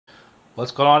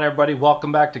What's going on, everybody?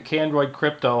 Welcome back to Candroid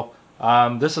Crypto.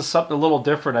 This is something a little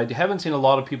different. I haven't seen a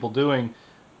lot of people doing.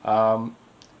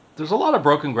 There's a lot of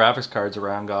broken graphics cards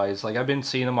around, guys. Like, I've been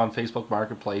seeing them on Facebook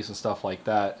Marketplace and stuff like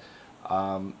that.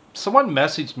 Someone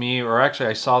messaged me, or actually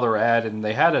I saw their ad, and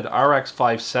they had an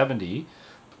RX570.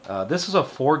 This is a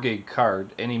 4 gig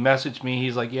card, and he messaged me.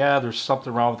 He's like, yeah, there's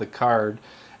something wrong with the card.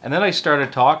 And then I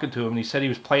started talking to him, and he said he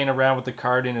was playing around with the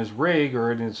card in his rig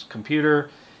or in his computer,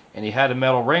 and he had a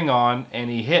metal ring on, and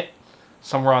he hit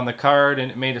somewhere on the card,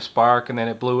 and it made a spark, and then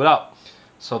it blew it up.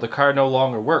 So the card no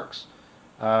longer works.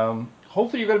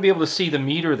 Hopefully you're going to be able to see the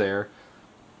meter there.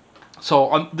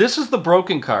 So this is the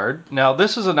broken card. Now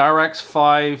this is an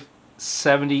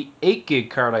RX570 8 gig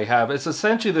card I have. It's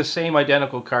essentially the same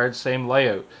identical card, same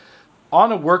layout.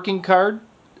 On a working card,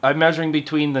 I'm measuring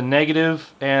between the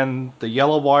negative and the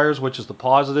yellow wires, which is the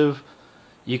positive.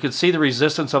 You can see the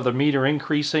resistance of the meter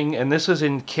increasing, and this is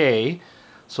in K.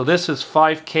 So this is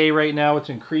 5K right now. It's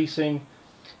increasing.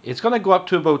 It's going to go up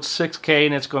to about 6K,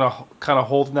 and it's going to kind of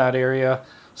hold in that area,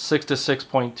 6 to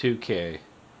 6.2K.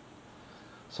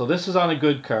 So this is on a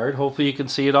good card. Hopefully you can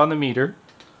see it on the meter.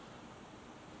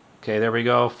 Okay, there we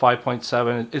go,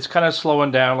 5.7. It's kind of slowing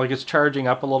down, like it's charging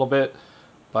up a little bit.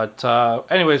 But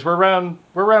anyways, we're around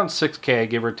 6K,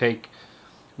 give or take.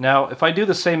 Now, if I do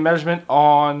the same measurement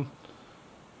on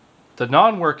the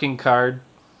non-working card,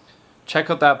 check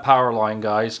out that power line,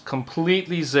 guys.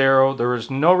 Completely zero. There is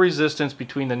no resistance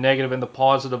between the negative and the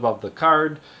positive of the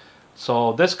card.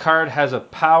 So this card has a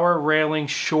power railing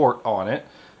short on it,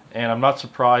 and I'm not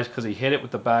surprised because he hit it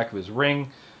with the back of his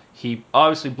ring. He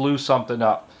obviously blew something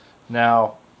up.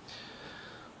 Now,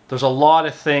 there's a lot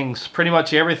of things. Pretty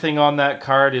much everything on that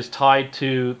card is tied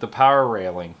to the power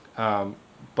railing.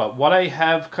 But what I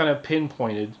have kind of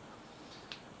pinpointed,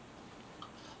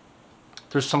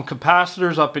 there's some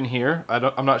capacitors up in here.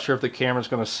 I'm not sure if the camera's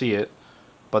going to see it,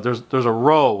 but there's a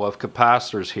row of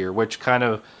capacitors here, which kind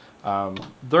of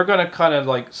they're going to kind of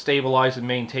like stabilize and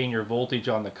maintain your voltage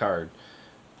on the card.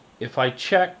 If I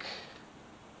check,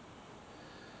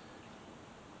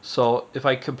 so if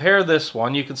I compare this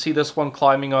one, you can see this one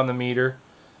climbing on the meter.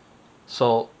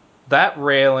 So that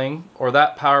railing, or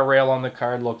that power rail on the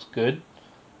card, looks good.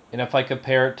 And if I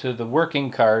compare it to the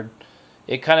working card,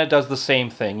 it kind of does the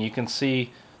same thing. You can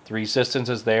see the resistance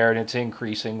is there and it's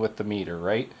increasing with the meter,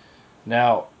 right?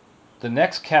 Now, the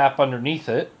next cap underneath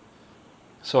it,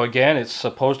 so again, it's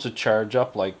supposed to charge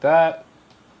up like that.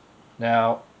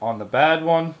 Now, on the bad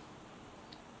one,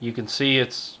 you can see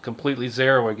it's completely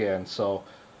zero again. So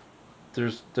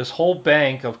there's this whole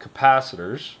bank of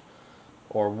capacitors,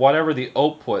 or whatever the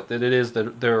output that it is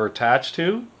that they're attached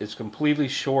to, is completely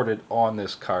shorted on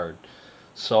this card.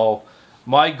 So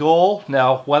my goal,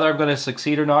 now whether I'm going to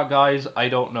succeed or not, guys, I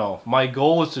don't know. My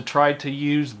goal is to try to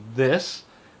use this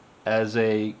as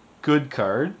a good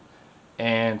card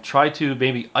and try to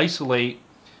maybe isolate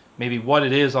maybe what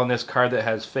it is on this card that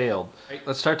has failed. Right,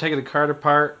 let's start taking the card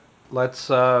apart. Let's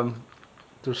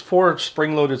there's 4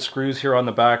 spring-loaded screws here on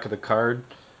the back of the card.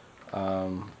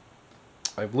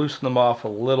 I've loosened them off a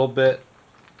little bit.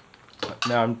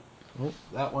 Now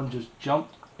that one just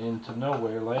jumped into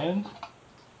nowhere land.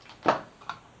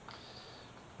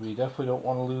 We definitely don't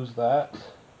want to lose that.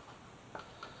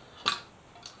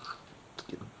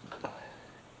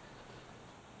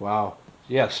 Wow.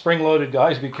 Yeah, spring-loaded,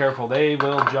 guys, be careful. They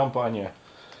will jump on you.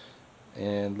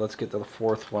 And let's get the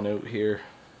 4th one out here.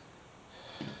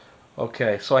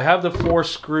 Okay, so I have the 4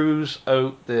 screws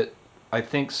out that I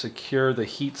think secure the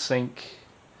heatsink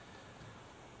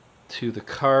to the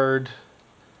card.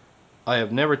 I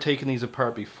have never taken these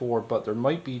apart before, but there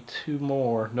might be 2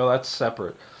 more. No, that's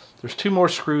separate. There's 2 more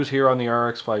screws here on the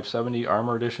RX570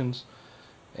 Armor Editions,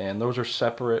 and those are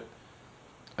separate.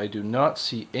 I do not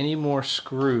see any more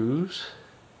screws.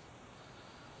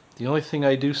 The only thing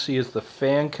I do see is the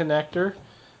fan connector.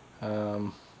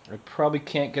 I probably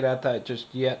can't get at that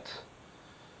just yet.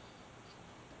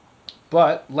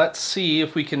 But let's see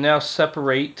if we can now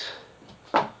separate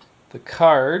the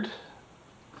card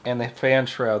and the fan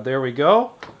shroud. There we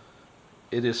go.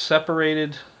 It is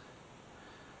separated.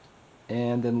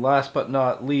 And then last but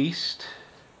not least,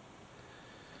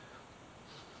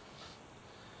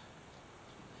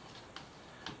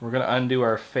 we're going to undo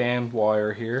our fan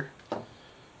wire here.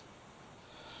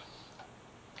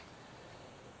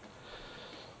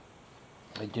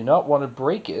 I do not want to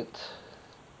break it.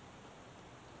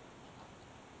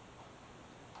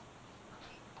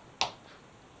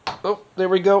 Oh, there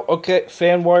we go. Okay,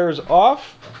 fan wire is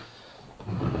off.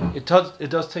 It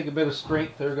does take a bit of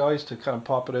strength there, guys, to kind of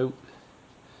pop it out.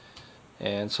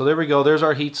 And so there we go. There's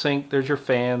our heatsink. There's your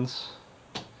fans.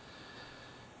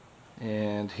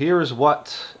 And here is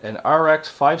what an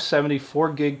RX570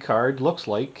 4GB card looks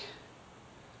like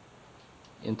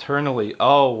internally.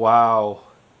 Oh wow.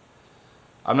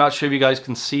 I'm not sure if you guys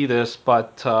can see this,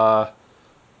 but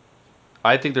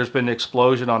I think there's been an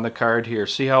explosion on the card here.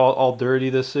 See how all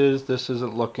dirty this is? This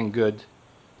isn't looking good.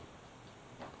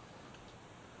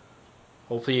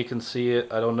 Hopefully you can see it.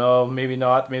 I don't know, maybe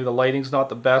not. Maybe the lighting's not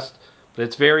the best, but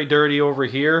it's very dirty over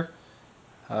here.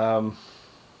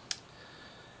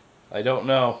 I don't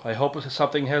know. I hope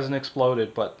something hasn't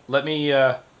exploded, but let me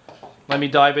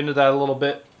dive into that a little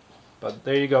bit. But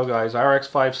there you go, guys.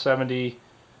 RX570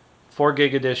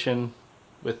 4GB edition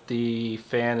with the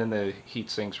fan and the heat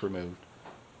sinks removed.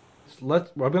 I'm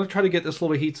going to try to get this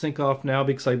little heat sink off now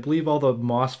because I believe all the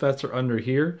MOSFETs are under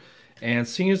here. And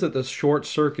seeing as that the short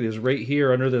circuit is right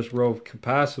here under this row of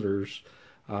capacitors,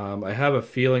 I have a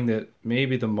feeling that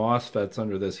maybe the MOSFETs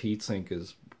under this heatsink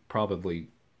is probably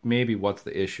maybe what's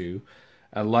the issue,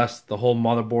 unless the whole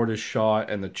motherboard is shot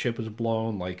and the chip is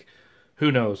blown. Like,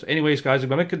 who knows? Anyways, guys, I'm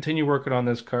going to continue working on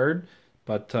this card,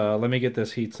 but let me get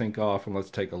this heatsink off and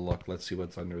let's take a look. Let's see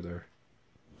what's under there.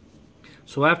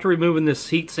 So after removing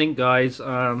this heatsink, guys,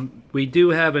 we do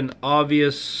have an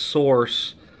obvious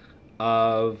source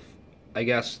of, I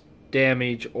guess,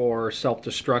 damage or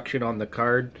self-destruction on the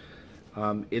card.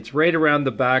 It's right around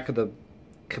the back of the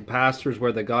capacitors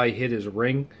where the guy hit his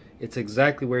ring. It's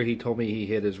exactly where he told me he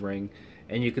hit his ring.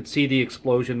 And you could see the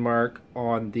explosion mark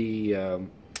on the,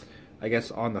 I guess,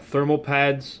 on the thermal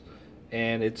pads.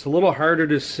 And it's a little harder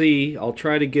to see. I'll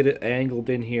try to get it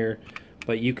angled in here.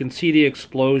 But you can see the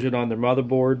explosion on the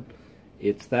motherboard.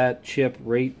 It's that chip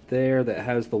right there that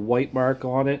has the white mark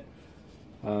on it.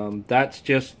 That's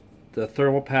just the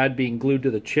thermal pad being glued to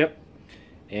the chip.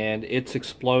 And it's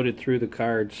exploded through the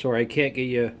card. Sorry, I can't get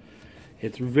you.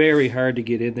 It's very hard to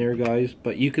get in there, guys,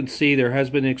 but you can see there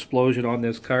has been an explosion on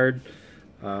this card.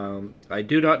 I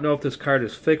do not know if this card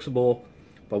is fixable,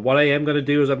 but what I am going to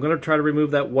do is I'm going to try to remove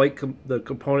that white the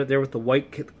component there with the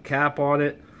white cap on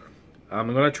it.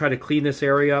 I'm going to try to clean this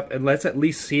area up, and let's at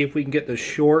least see if we can get the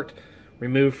short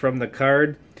removed from the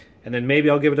card, and then maybe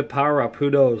I'll give it a power up.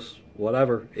 Who knows?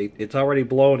 Whatever. It's already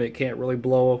blown. It can't really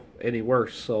blow any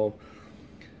worse, so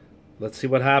let's see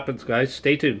what happens, guys.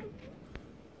 Stay tuned.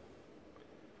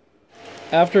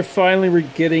 After finally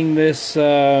getting this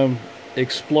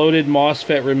exploded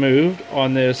MOSFET removed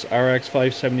on this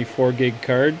RX570 4GB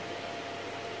card,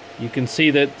 you can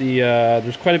see that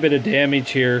there's quite a bit of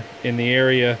damage here in the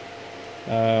area,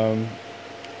 and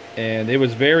it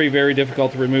was very, very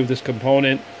difficult to remove this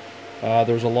component.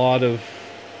 There's a lot of,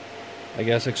 I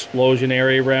guess, explosion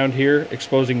area around here,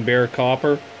 exposing bare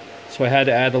copper, so I had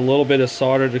to add a little bit of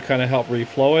solder to kind of help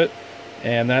reflow it.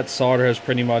 And that solder has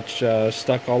pretty much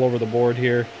stuck all over the board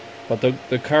here. But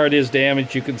the card is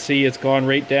damaged. You can see it's gone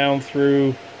right down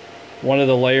through one of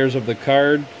the layers of the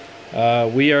card.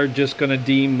 We are just going to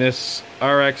deem this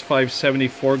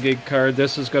RX570 4GB card.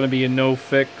 This is going to be a no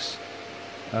fix.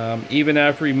 Even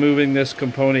after removing this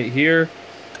component here,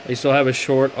 I still have a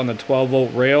short on the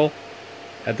 12-volt rail.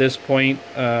 At this point,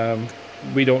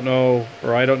 we don't know,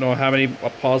 or I don't know how many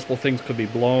possible things could be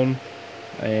blown.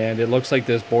 And it looks like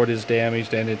this board is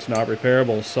damaged and it's not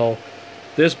repairable. So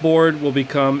this board will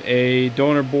become a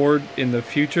donor board in the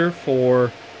future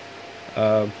for,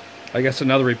 I guess,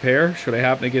 another repair, should I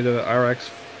happen to get an RX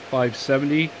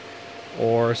 570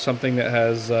 or something that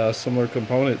has similar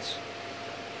components.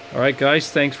 Alright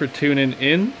guys, thanks for tuning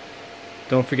in.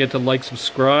 Don't forget to like,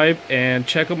 subscribe, and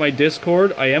check out my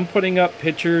Discord. I am putting up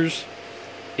pictures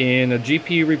in a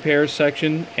GPU repair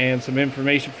section and some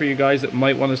information for you guys that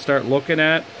might want to start looking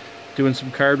at doing some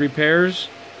card repairs.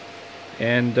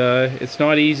 And it's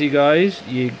not easy, guys.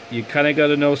 You kind of got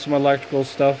to know some electrical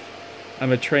stuff.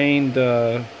 I'm a trained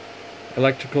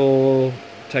electrical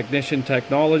technician,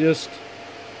 technologist,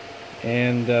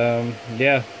 and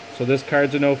yeah, so this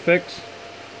card's a no fix.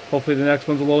 Hopefully the next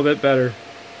one's a little bit better.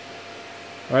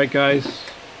 Alright guys,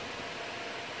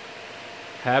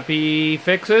 happy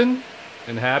fixing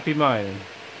and happy mining.